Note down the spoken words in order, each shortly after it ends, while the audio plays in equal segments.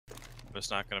I'm just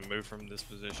not gonna move from this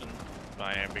position, but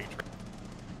I am being tracked.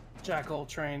 Jackal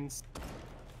trains.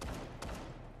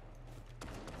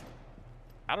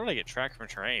 How did I get tracked from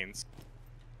trains?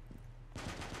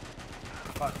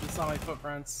 Fuck, you saw my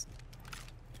footprints.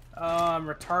 I'm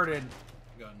retarded.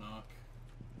 Got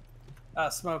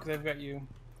knock. Smoke, they've got you.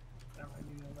 I don't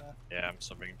really know that. Yeah, I'm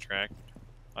still being tracked.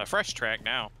 A fresh track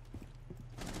now.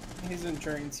 He's in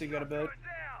trains, so you got a bit.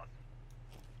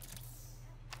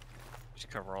 Just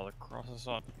cover all the crosses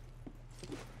on.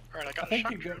 Alright, I got I think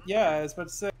a you shotgun. go. Yeah, I was about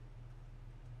to say.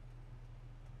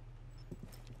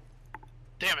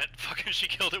 Damn it, fucking she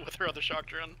killed it with her other shock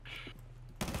drone.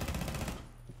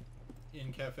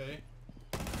 In cafe.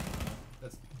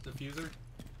 That's diffuser.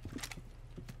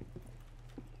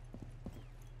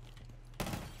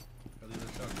 Got the other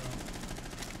shotgun.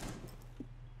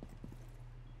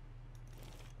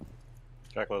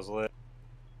 Jackal's lit.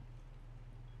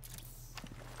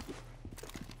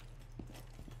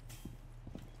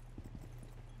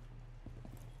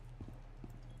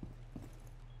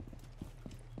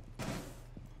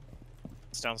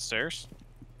 It's downstairs.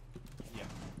 Yeah.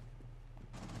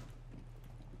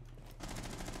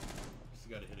 Just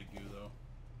gotta hit a goo though.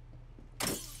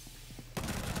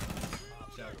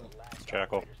 Jackal.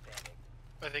 Jackal.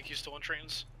 I think he's still in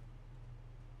trains.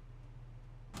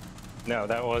 No,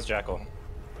 that was Jackal.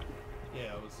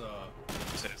 Yeah, it was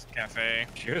It says cafe.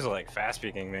 She was like fast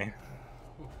speaking me.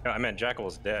 No, I meant Jackal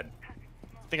was dead.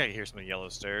 I think I can hear some of the yellow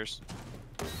stairs.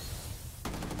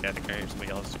 Yeah, I think I hear some of the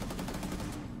yellow stairs.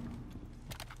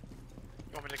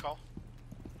 You want me to call?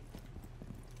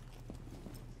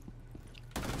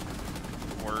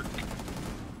 Work.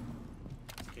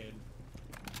 kid.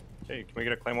 Hey, can we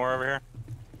get a claymore over here?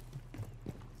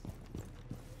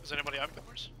 Does anybody have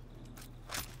covers?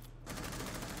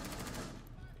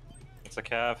 It's a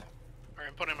cav. Alright,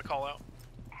 I'm putting him a call out.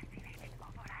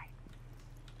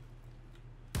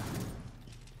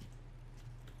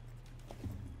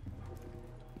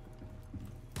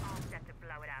 All set to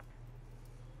blow it up.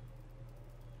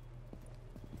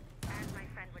 As my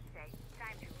friend would say,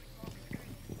 time to remove the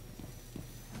screen.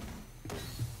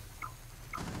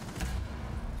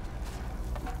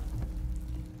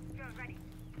 You're ready.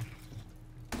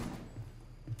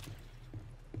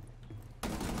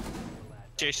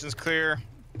 Jason's clear.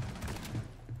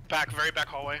 Back, very back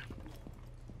hallway.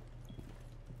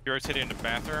 You're rotating into the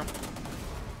bathroom.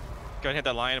 Go ahead and hit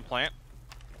that lion and plant.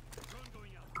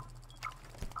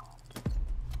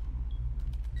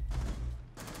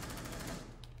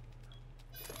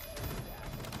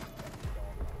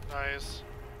 Nice.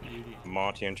 Beauty.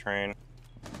 Monty and train.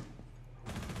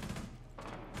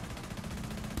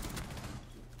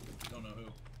 Don't know who.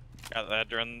 Got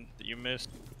that run that you missed.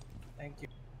 Thank you.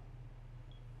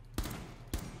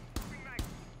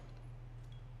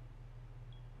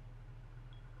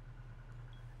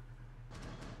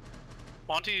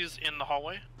 Monty's in the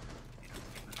hallway.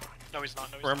 No, he's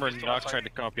not. No, he's Remember, not. He's still Knock outside. tried to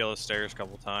come up yellow stairs a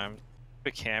couple times.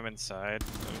 Big cam inside.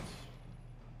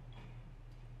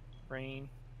 Rain.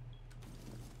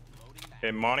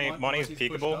 Okay, Monty's Monty's pushed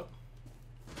peekable. up.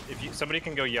 If somebody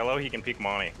can go yellow, he can peek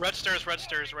Monty. Red stairs, red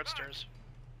stairs, red stairs.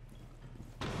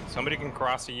 Somebody can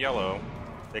cross the yellow,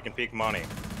 they can peek Monty.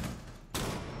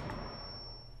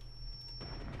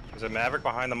 There's a Maverick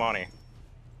behind the Monty.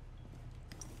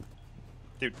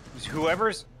 Dude,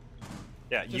 whoever's...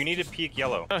 Yeah, you need to peek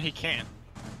yellow. No, he can't.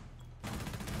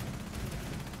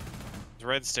 The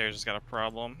red stairs has got a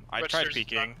problem. I Red tried stairs is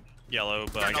peeking yellow,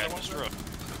 but There I got another one? destroyed.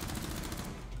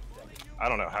 I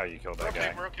don't know how you killed We're that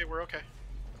okay, guy. we're okay, we're okay.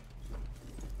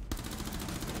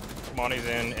 Monty's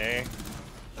in A.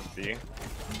 That's B.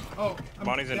 Oh, I'm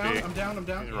Monty's in down, B. I'm down, I'm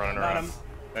down. He's running Got around. him.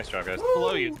 Nice job, guys.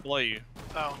 Below you, below you.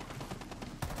 Oh.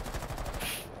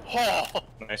 Oh!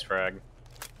 Nice frag.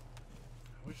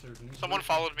 I wish there was new Someone solution.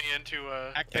 followed me into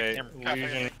Hack that Okay, camera. Cafe.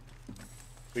 Legion.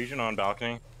 Legion on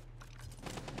balcony.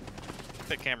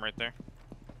 That cam right there.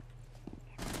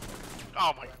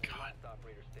 Oh my god.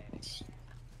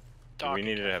 Dog. We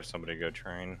needed to have somebody go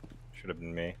train. Should have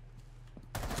been me.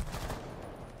 Is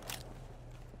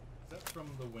that from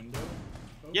the window?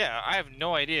 Oh, Yeah, I have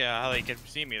no idea how they can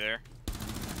see me there.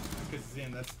 Because it's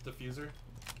in, that's diffuser.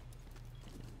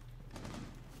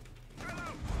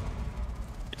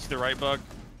 It's the right bug.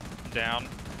 Down.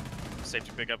 Safety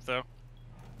pickup though.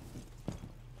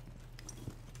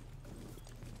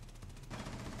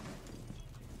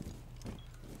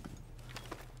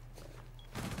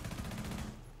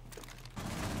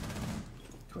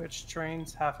 Twitch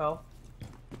trains, half health.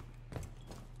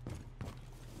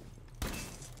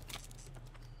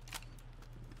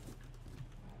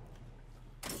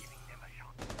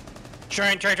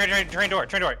 Train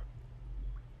door.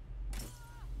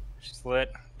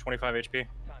 Slit, 25 HP.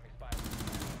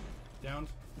 Down.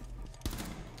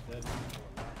 Dead.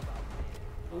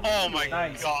 Oh my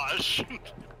Nice. gosh.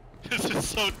 This is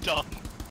so dumb.